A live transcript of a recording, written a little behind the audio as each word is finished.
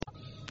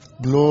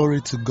Glory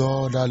to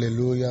God.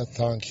 Hallelujah.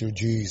 Thank you,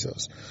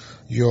 Jesus.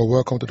 You're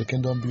welcome to the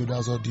Kingdom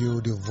Builders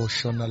Audio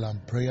Devotional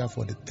and Prayer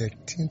for the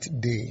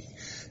 13th day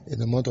in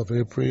the month of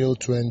April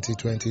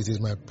 2020. It is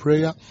my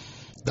prayer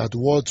that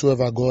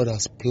whatsoever God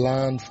has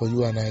planned for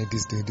you and I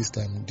this day, this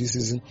time, this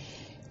season,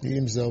 He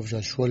Himself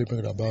shall surely bring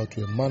it about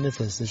to a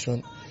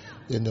manifestation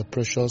in the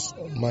precious,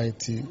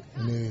 mighty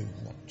name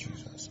of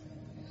Jesus.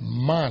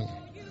 Man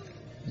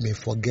may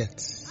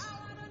forget,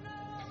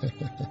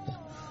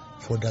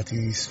 for that he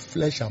is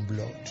flesh and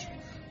blood,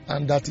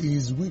 and that he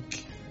is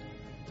weak,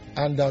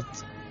 and that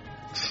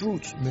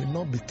truth may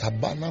not be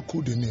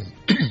tabernacled in him.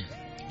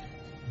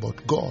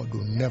 But God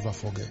will never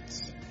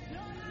forget.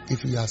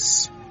 If He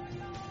has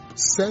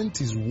sent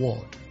His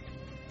word,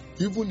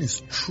 even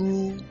His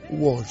true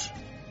word,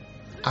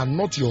 and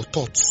not your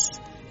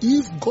thoughts,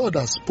 if God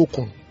has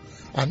spoken,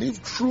 and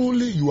if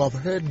truly you have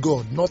heard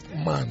God, not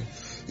man,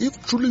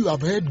 if truly you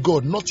have heard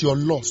God, not your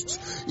lust,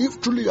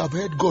 if truly you have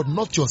heard God,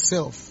 not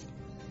yourself,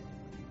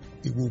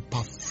 He will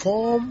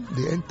perform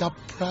the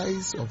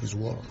enterprise of His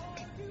word.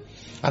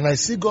 And I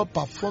see God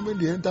performing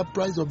the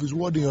enterprise of His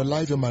word in your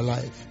life, in my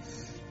life,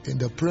 in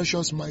the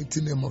precious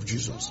mighty name of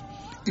Jesus.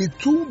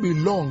 It will be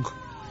long.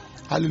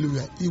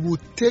 Hallelujah. He will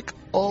take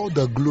all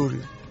the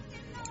glory.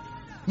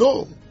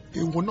 No,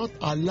 He will not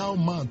allow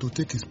man to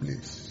take His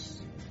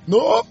place.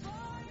 No,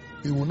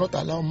 He will not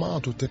allow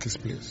man to take His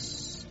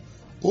place.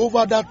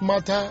 Over that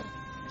matter,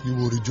 you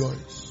will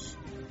rejoice.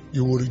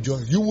 You will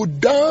rejoice. You will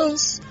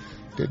dance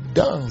the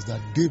dance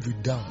that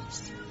David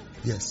danced.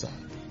 Yes, sir.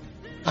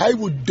 I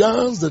will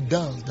dance the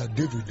dance that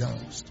David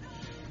danced.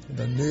 In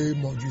the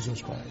name of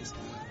Jesus Christ.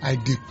 I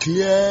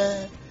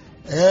declare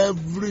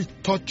every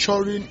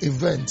torturing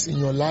event in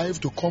your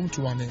life to come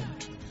to an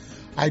end.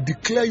 I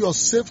declare your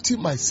safety,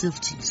 my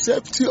safety.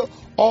 Safety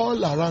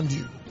all around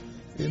you.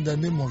 In the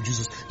name of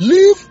Jesus.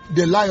 Leave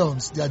the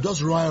lions. They are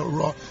just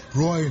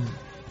roaring.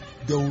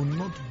 They will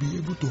not be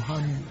able to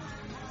harm you.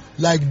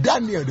 Like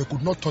Daniel, they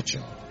could not touch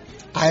him.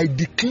 I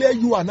declare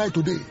you and I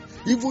today,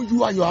 even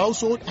you and your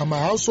household and my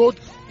household,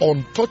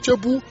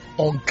 untouchable,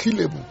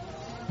 unkillable.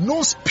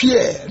 No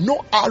spear,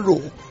 no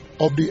arrow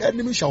of the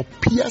enemy shall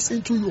pierce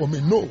into you or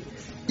me. No.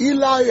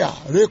 Elijah,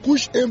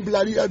 rekush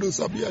emblariado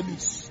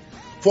sabiadis.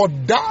 For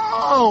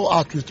thou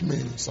art with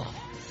me, sir.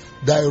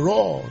 Thy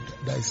rod,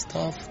 thy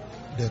staff,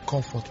 they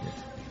comfort me.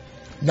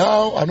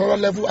 Now, another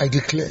level, I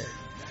declare,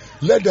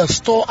 let the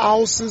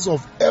storehouses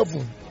of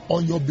heaven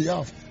on your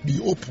behalf be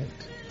opened.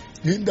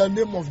 In the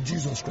name of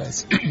Jesus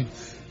Christ.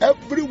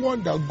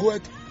 Everyone that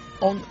goeth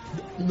on,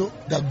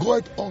 that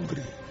goeth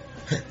hungry,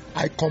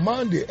 I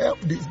command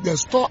the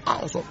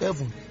storehouse of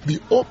heaven be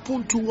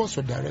open towards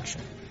your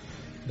direction.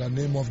 In the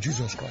name of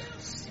Jesus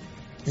Christ.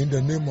 In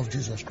the name of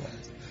Jesus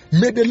Christ.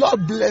 May the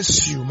Lord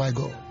bless you, my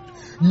God.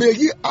 May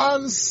He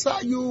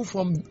answer you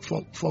from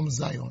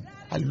Zion.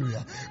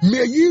 Hallelujah.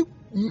 May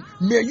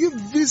He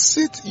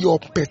visit your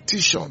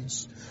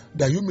petitions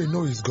that you may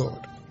know His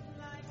God.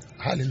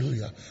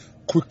 Hallelujah.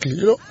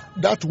 Quickly,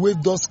 that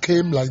wave just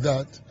came like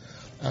that,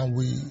 and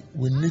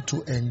we need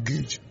to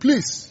engage.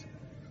 Please,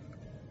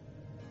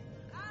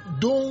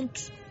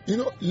 don't,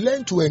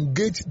 learn to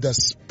engage the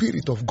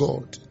Spirit of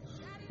God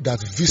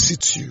that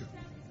visits you.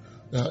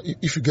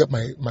 If you get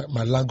my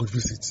language,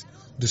 visit.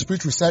 The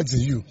Spirit resides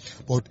in you.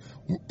 But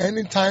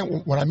anytime,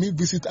 when I mean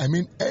visit, I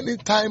mean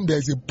anytime there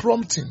is a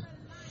prompting,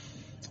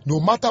 no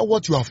matter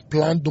what you have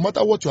planned, no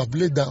matter what you have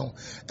laid down,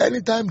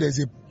 anytime there is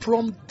a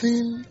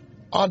prompting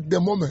at the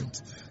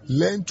moment,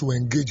 learn to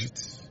engage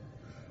it.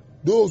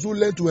 Those who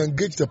learn to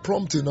engage the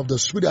prompting of the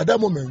Spirit at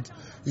that moment,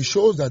 it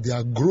shows that they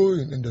are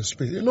growing in the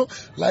Spirit.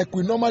 Like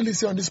we normally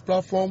see on this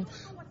platform,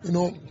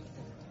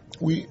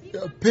 we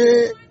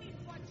pay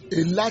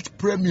a large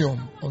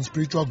premium on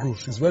spiritual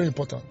growth. It's very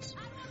important.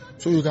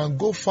 So you can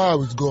go far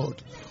with God.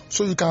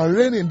 So you can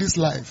reign in this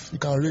life. You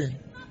can reign.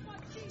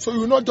 So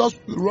you're not just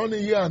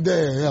running here and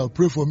there. Yeah,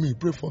 pray for me,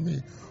 pray for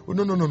me. Oh,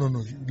 no.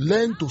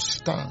 Learn to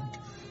stand.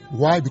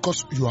 Why?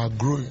 Because you are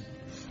growing.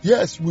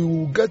 Yes, we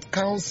will get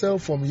counsel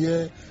from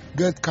here,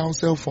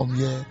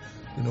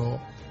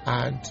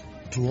 and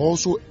to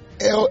also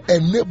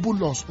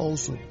enable us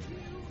also.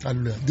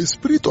 Hallelujah. The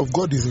Spirit of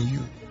God is in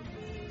you.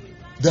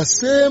 The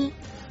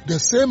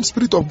same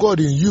Spirit of God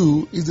in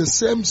you is the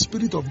same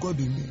Spirit of God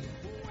in me.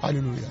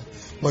 Hallelujah.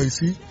 But you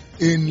see,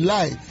 in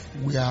life,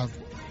 we have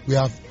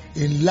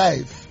in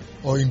life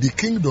or in the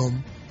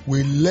kingdom,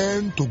 we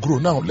learn to grow.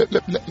 Now,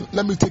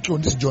 let me take you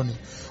on this journey.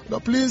 Now,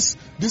 please,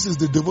 this is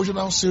the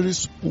devotional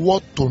series,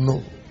 What to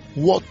Know.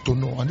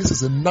 And this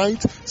is the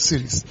 9th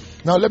series.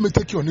 Now, let me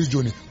take you on this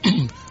journey.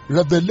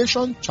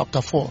 Revelation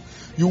chapter 4.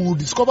 You will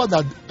discover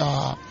that,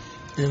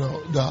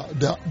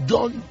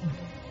 John,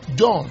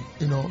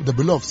 the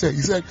beloved said,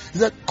 he said,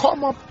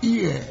 come up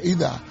here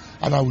either,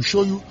 and I will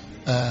show you,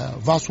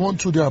 verse 1,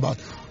 2, thereabout.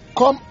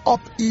 Come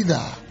up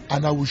either,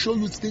 and I will show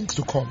you things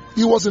to come.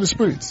 He was in the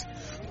Spirit.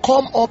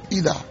 Come up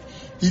either.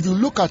 If you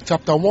look at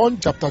chapter 1,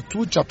 chapter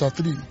 2, chapter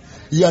 3,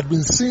 he had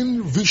been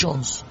seeing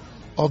visions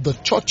of the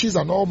churches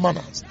and all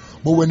manners.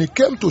 But when it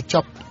came to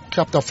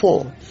chapter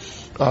 4,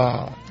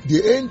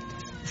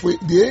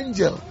 the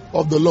angel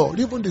of the Lord,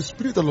 even the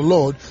Spirit of the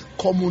Lord,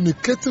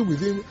 communicating with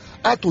him,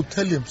 had to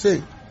tell him,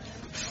 say,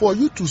 for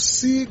you to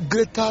see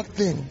greater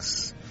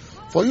things,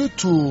 for you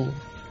to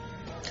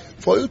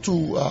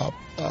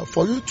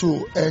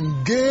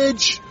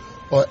engage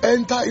or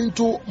enter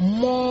into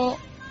more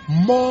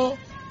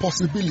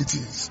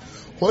possibilities,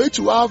 for you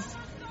to have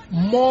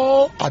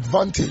more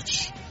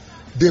advantage,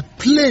 the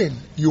plane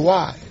you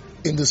are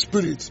in the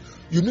spirit,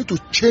 you need to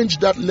change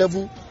that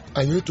level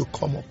and you need to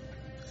come up.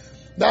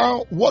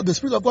 Now, what the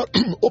Spirit of God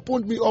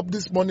opened me up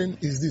this morning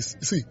is this.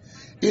 See,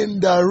 in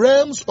the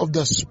realms of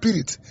the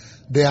Spirit,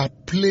 there are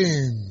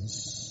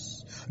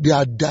planes, there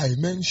are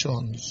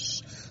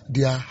dimensions,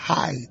 there are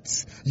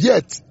heights.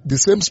 Yet, the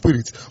same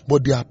Spirit,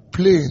 but there are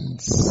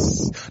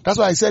planes. That's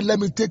why I said, let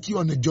me take you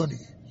on a journey.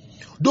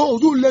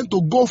 Those who learn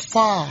to go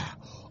far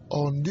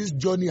on this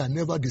journey are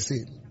never the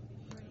same.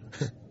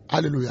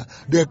 Hallelujah.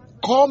 They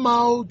come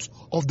out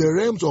of the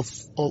realms of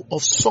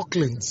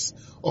sucklings,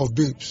 of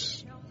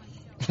babes.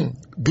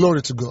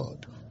 Glory to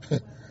God.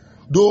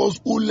 Those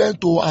who learn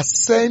to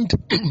ascend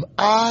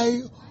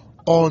high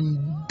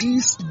on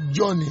this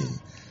journey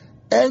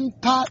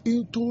enter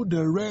into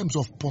the realms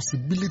of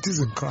possibilities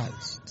in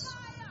Christ.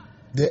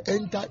 They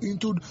enter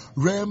into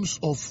realms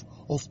of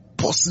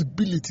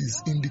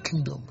possibilities in the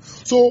kingdom.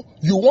 So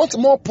you want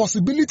more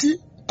possibility?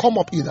 Come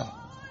up either.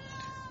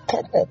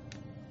 Come up.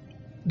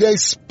 There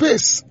is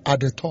space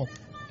at the top.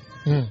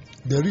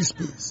 There is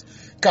space.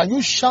 Can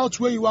you shout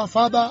where you are,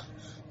 Father?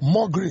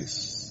 More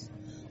grace.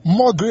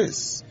 More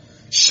grace.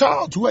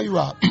 Shout where you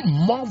are.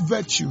 More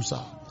virtue,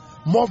 sir.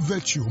 More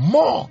virtue.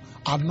 More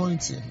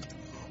anointing.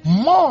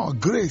 More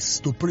grace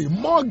to pray.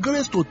 More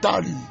grace to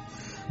tarry.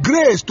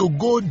 Grace to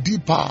go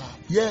deeper.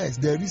 Yes,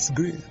 there is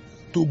grace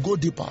to go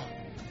deeper.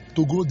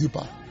 To go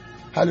deeper.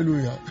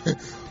 Hallelujah.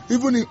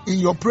 Even in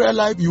your prayer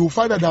life, you will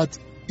find that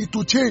it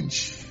will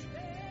change.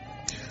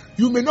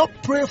 You may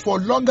not pray for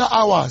longer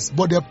hours,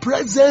 but the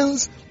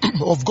presence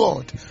of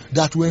God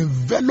that will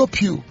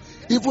envelop you,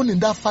 even in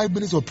that 5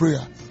 minutes of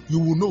prayer, you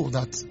will know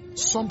that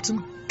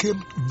something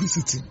came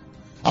visiting.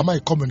 Am I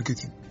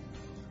communicating?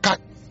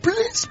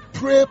 Please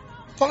pray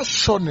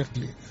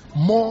passionately.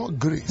 More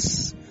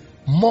grace,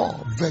 more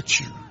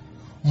virtue,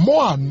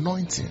 more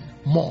anointing,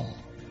 more.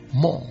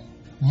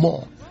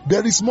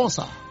 There is more,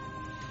 sir.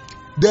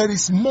 There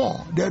is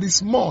more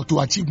to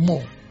achieve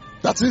more.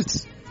 That's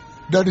it.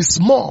 There is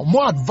more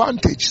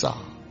advantage, sir.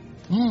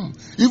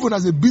 Even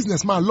as a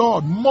businessman,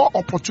 Lord, more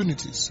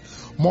opportunities,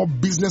 more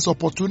business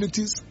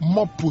opportunities,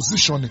 more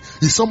positioning.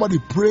 Is somebody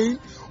praying?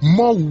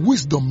 More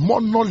wisdom, more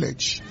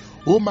knowledge.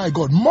 Oh my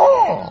God,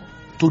 more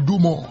to do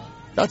more.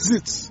 That's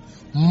it.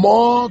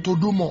 More to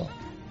do more.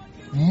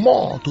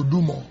 More to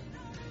do more.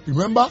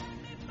 Remember,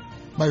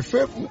 my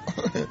favorite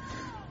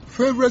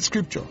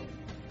scripture.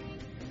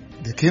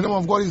 The kingdom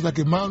of God is like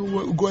a man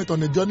who goeth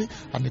on a journey,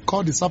 and he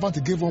called the servant,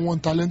 he gave one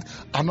talent,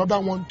 another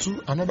one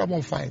 2, another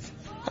one 5.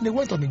 And they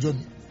went on a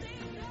journey.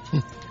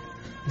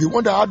 The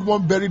one that had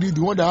 1 buried it,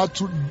 the one that had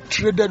 2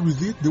 traded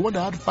with it, the one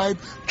that had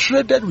 5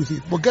 traded with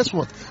it. But guess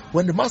what?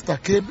 When the master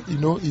came,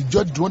 he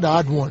judged the one that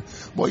had 1.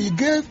 But he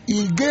gave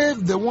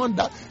the one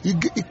that, he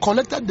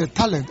collected the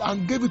talent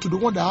and gave it to the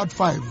one that had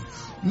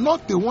 5.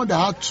 Not the one that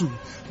had 2.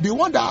 The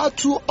one that had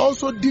 2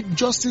 also did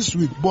justice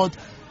with, but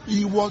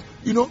he was,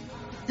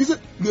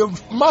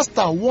 the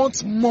master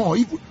wants more,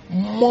 even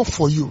more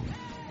for you.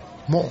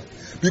 More.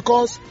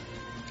 Because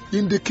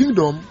in the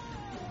kingdom,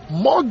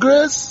 more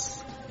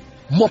grace,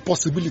 more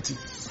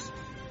possibilities.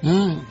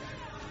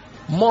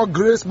 More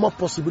grace, more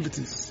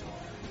possibilities.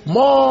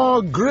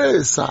 More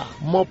grace,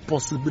 more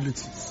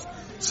possibilities.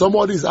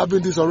 Somebody is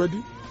having this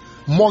already.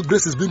 More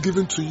grace is being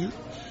given to you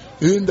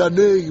in the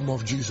name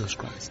of Jesus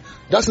Christ.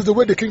 That is the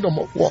way the kingdom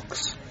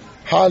works.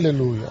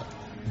 Hallelujah.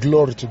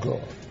 Glory to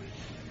God.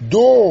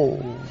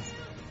 Those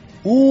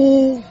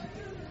who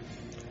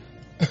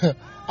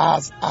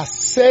has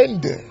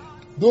ascended,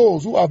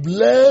 those who have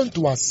learned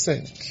to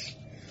ascend,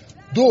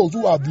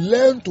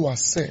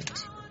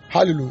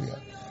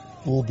 hallelujah,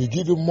 will be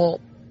given more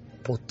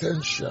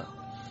potential.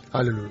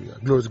 Hallelujah.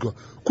 Glory to God.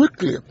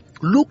 Quickly,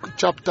 Luke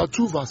chapter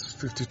 2 verse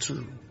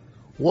 52.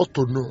 What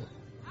to know?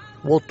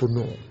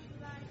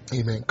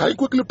 Amen. Can you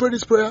quickly pray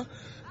this prayer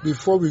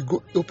before we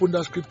go open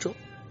that scripture?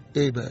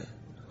 Amen.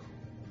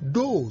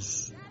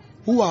 Those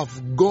who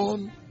have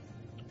gone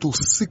to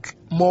seek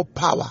more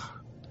power,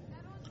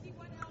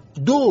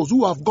 those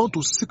who have gone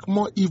to seek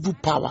more evil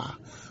power,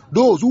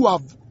 those who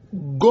have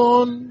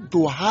gone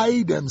to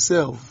hide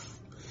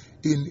themselves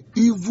in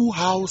evil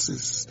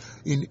houses,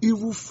 in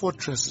evil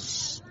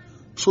fortresses,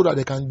 so that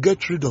they can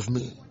get rid of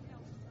me.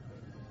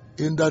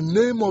 In the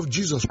name of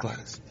Jesus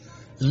Christ,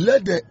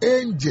 let the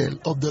angel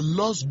of the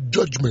Lord's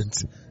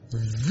judgment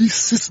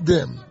visit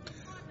them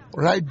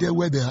right there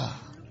where they are.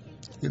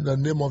 In the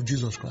name of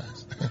Jesus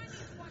Christ.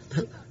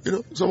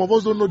 Some of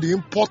us don't know the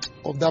import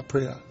of that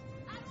prayer.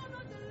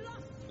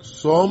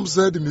 Some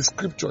said in the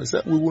scripture, it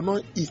said, we will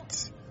not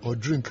eat or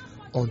drink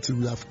until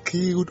we have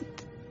killed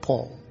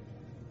Paul.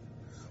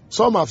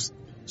 Some have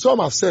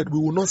said, we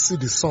will not see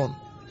the sun.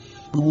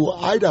 We will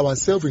hide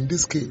ourselves in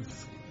this cave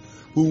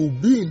We will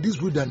be in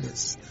this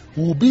wilderness.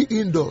 We will be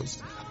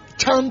indoors,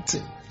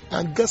 chanting.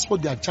 And guess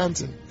what they are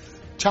chanting?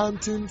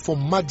 Chanting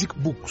from magic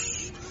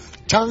books.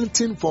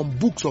 Chanting from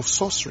books of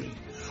sorcery.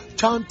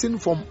 Chanting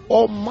from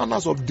all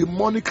manners of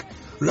demonic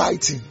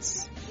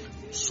writings.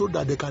 So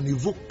that they can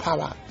evoke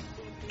power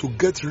to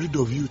get rid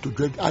of you.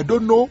 I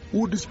don't know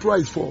who this prayer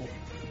is for.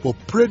 But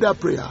pray that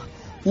prayer.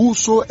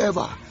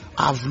 Whosoever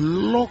have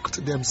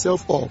locked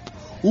themselves up.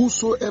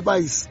 Whosoever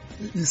is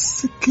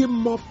seeking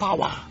more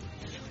power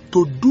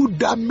to do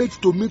damage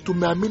to me, to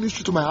my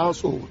ministry, to my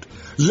household,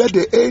 let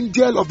the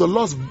angel of the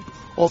Lord's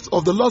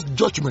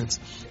judgment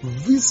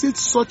visit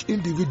such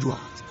individuals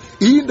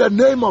in the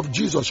name of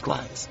Jesus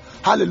Christ.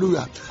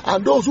 Hallelujah.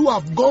 And those who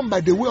have gone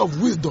by the way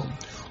of wisdom,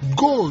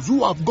 those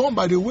who have gone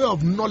by the way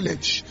of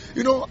knowledge.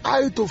 You know,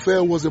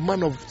 Ahithophel was a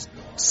man of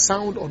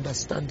sound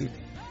understanding.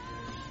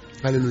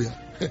 Hallelujah.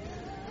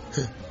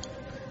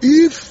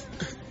 If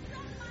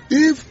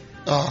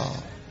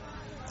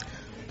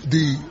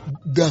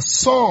the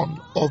son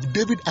of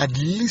David had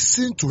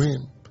listened to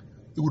him,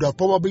 he would have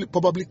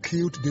probably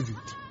killed David.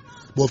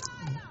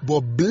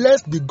 But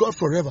blessed be God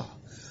forever.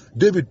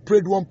 David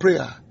prayed one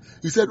prayer.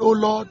 He said, "Oh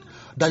Lord,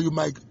 that you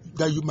might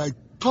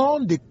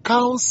turn the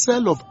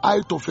counsel of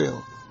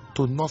Ahithophel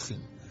to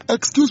nothing."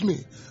 Excuse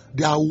me,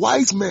 there are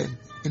wise men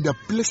in the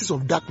places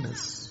of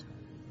darkness.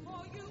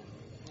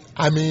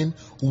 I mean,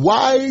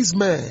 wise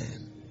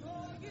men,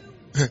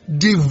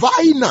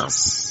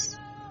 diviners.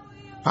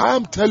 I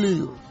am telling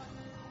you,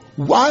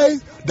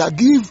 wise that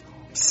give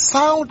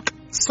sound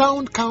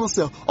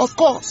counsel. Of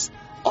course,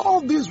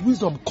 all this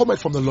wisdom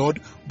cometh from the Lord,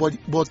 but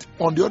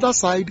on the other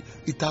side,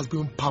 it has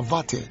been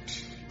perverted.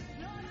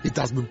 It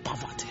has been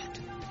perverted.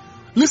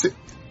 Listen,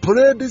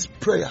 pray this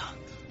prayer.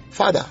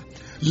 Father,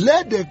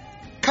 let the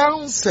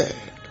counsel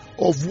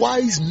of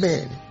wise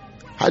men,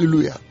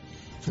 hallelujah,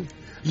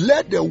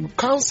 let the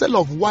counsel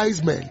of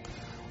wise men,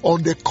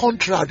 on the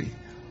contrary,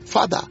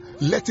 Father,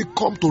 let it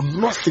come to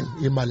nothing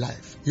in my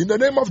life. In the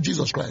name of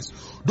Jesus Christ,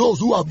 those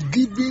who have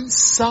given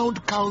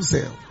sound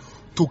counsel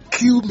to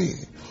kill me,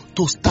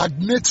 to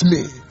stagnate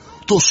me,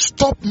 to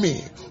stop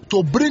me,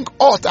 to bring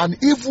hurt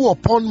and evil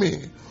upon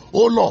me,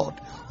 oh Lord,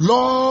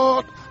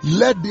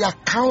 let their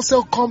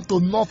counsel come to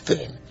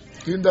nothing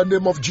in the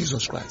name of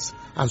Jesus Christ.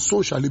 And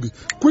so shall it be.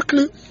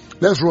 Quickly,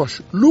 let's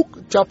rush.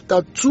 Luke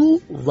chapter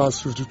 2,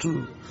 verse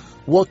 52.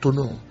 What to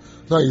know?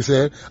 Now he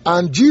said,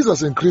 and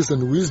Jesus increased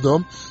in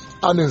wisdom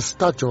and in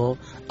stature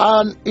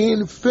and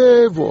in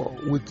favor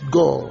with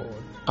God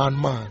and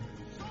man.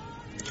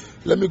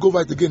 Let me go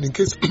back again in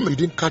case you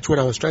didn't catch what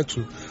I was trying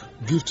to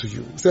give to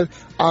you. He said,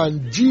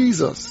 and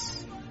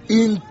Jesus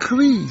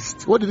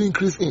increased. What did he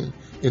increase in?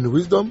 In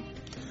wisdom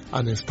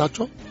and in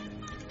stature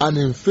and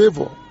in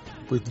favor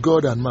with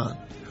God and man.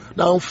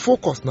 Now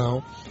focus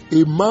now.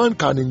 A man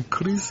can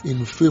increase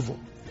in favor.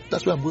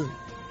 That's where I'm going.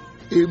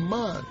 A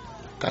man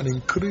can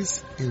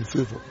increase in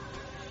favor.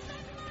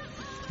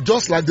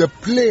 Just like the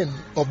plane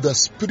of the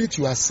spirit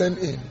you are sent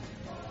in.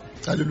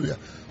 Hallelujah.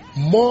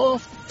 More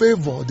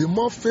favor, the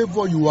more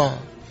favor you are,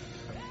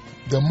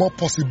 the more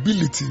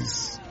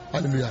possibilities.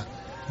 Hallelujah.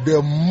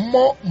 The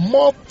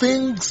more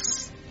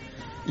things,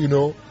 in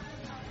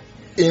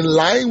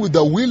line with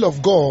the will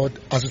of God,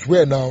 as it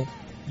were now,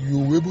 you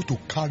will be able to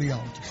carry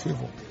out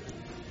favor.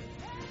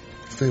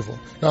 Favor.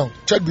 Now,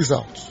 check this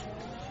out.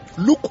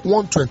 Luke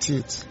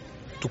 1:28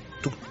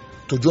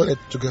 to join it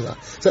together.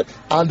 It said,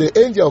 and the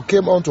angel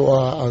came unto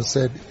her and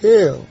said,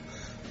 Hail,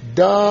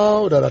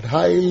 thou that art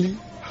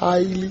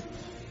highly,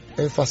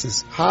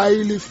 emphasis,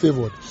 highly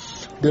favored.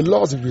 The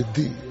Lord is with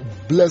thee.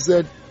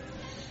 Blessed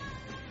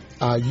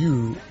are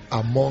you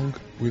among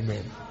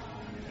women.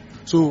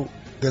 So,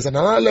 there's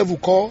another level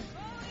called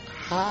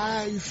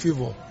high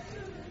favor.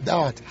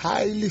 Thou art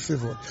highly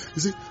favored.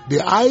 You see,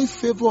 the high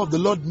favor of the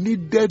Lord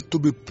needed to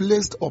be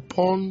placed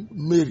upon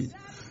Mary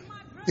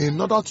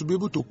in order to be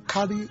able to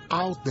carry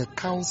out the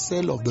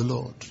counsel of the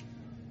Lord.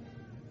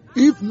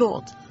 If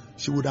not,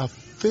 she would have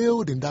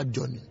failed in that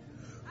journey.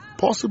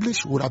 Possibly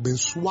she would have been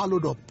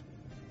swallowed up.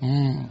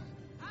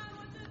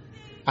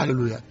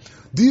 Hallelujah.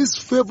 This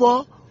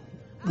favor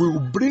will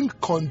bring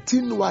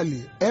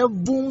continually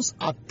heaven's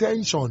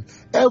attention,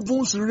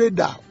 heaven's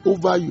radar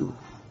over you.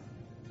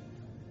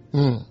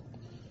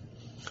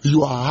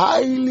 You are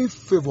highly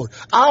favored.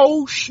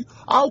 How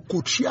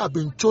could she have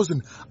been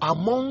chosen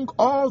among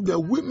all the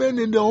women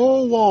in the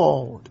whole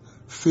world?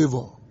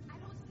 Favor.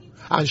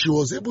 And she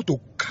was able to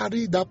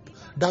carry that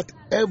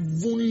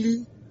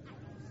heavenly,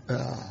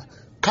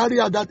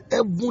 carry out that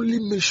heavenly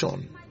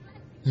mission.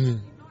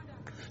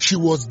 She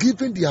was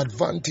given the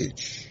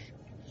advantage.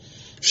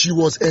 She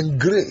was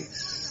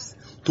engraced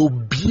to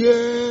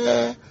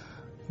bear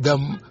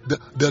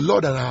the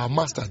Lord and our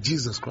Master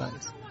Jesus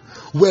Christ.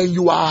 When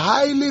you are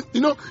highly,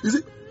 you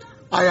see,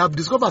 I have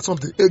discovered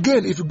something.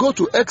 Again, if you go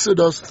to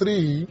Exodus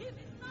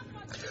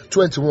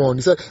 3:21,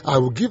 he said, I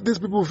will give these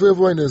people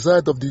favor in the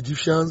sight of the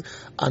Egyptians,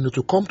 and it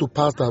will come to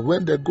pass that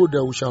when they go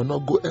there, we shall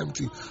not go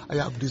empty. I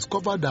have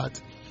discovered that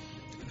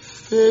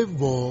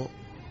favor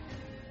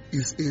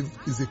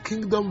is a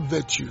kingdom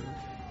virtue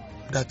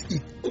that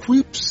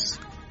equips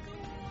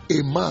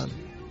a man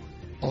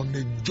on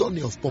a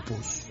journey of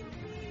purpose.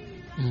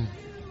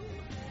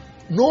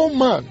 No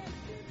man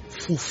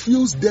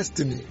fulfills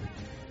destiny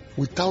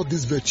without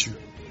this virtue.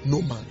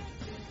 No man.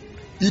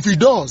 If he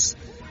does,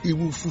 he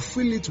will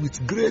fulfill it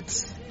with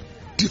great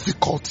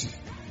difficulty.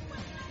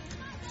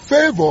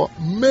 Favor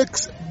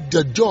makes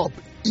the job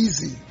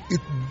easy.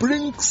 It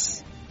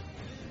brings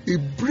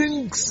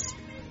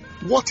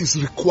what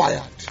is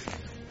required.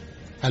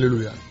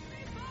 Hallelujah.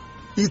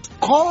 It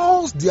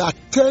calls the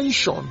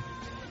attention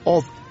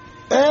of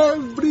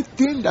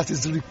everything that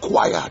is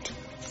required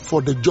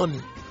for the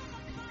journey.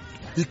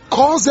 It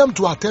calls them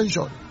to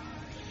attention.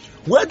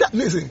 Whether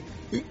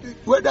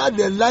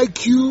they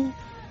like you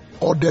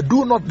or they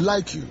do not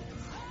like you,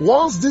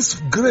 once this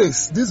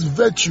grace, this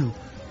virtue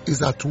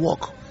is at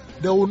work,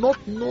 they will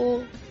not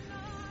know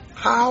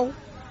how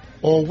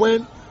or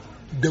when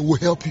they will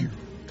help you.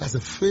 That's the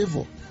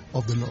favor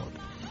of the Lord.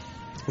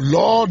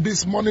 Lord,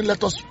 this morning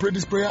let us pray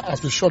this prayer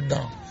as we shut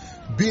down.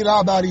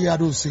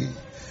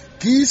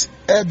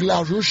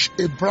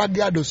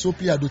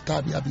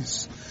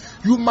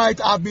 You might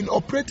have been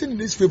operating in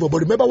this favor, but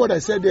remember what I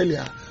said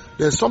earlier.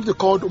 There's something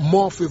called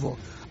more favor.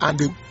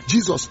 And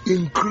Jesus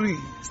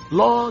increased.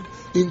 Lord,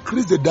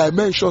 increase the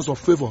dimensions of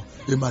favor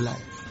in my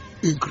life.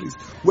 Increase.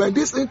 When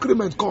this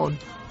increment come,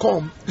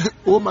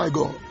 oh my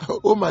God,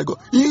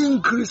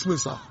 increase me,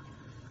 sir.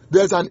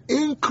 There's an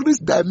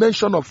increased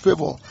dimension of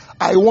favor.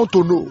 I want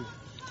to know.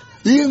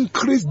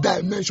 Increased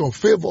dimension of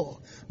favor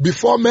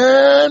before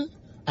man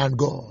and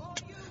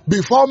God.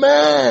 Before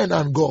man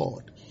and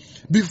God.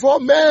 Before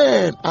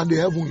man and the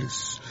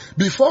heavens.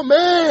 Before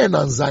man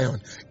and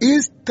Zion.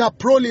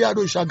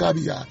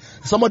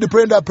 Somebody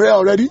praying that prayer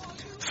already?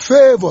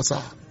 Favor,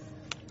 sir.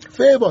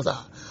 Favor, sir.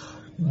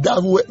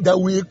 That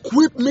will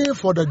equip me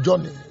for the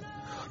journey.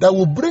 That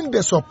will bring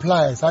the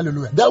supplies.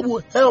 Hallelujah. That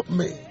will help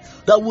me.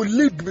 That will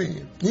lead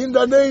me in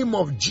the name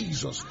of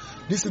Jesus.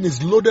 This thing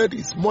is loaded.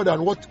 It's more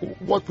than what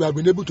we have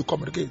been able to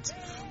communicate.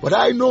 But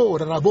I know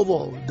that above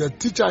all, the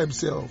teacher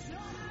himself,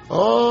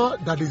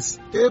 that is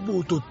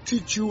able to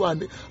teach you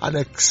and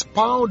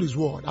expound his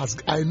word, as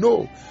I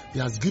know he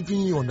has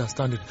given you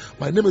understanding.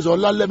 My name is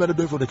Olale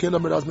Medodoyin for the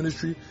Kingdom Miracles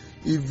Ministry.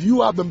 If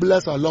you have been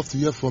blessed, I'd love to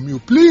hear from you.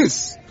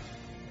 Please,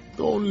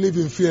 don't live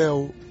in fear.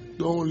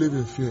 Don't live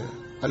in fear.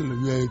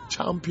 Hallelujah. You are a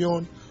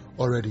champion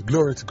already.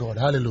 Glory to God.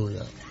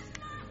 Hallelujah.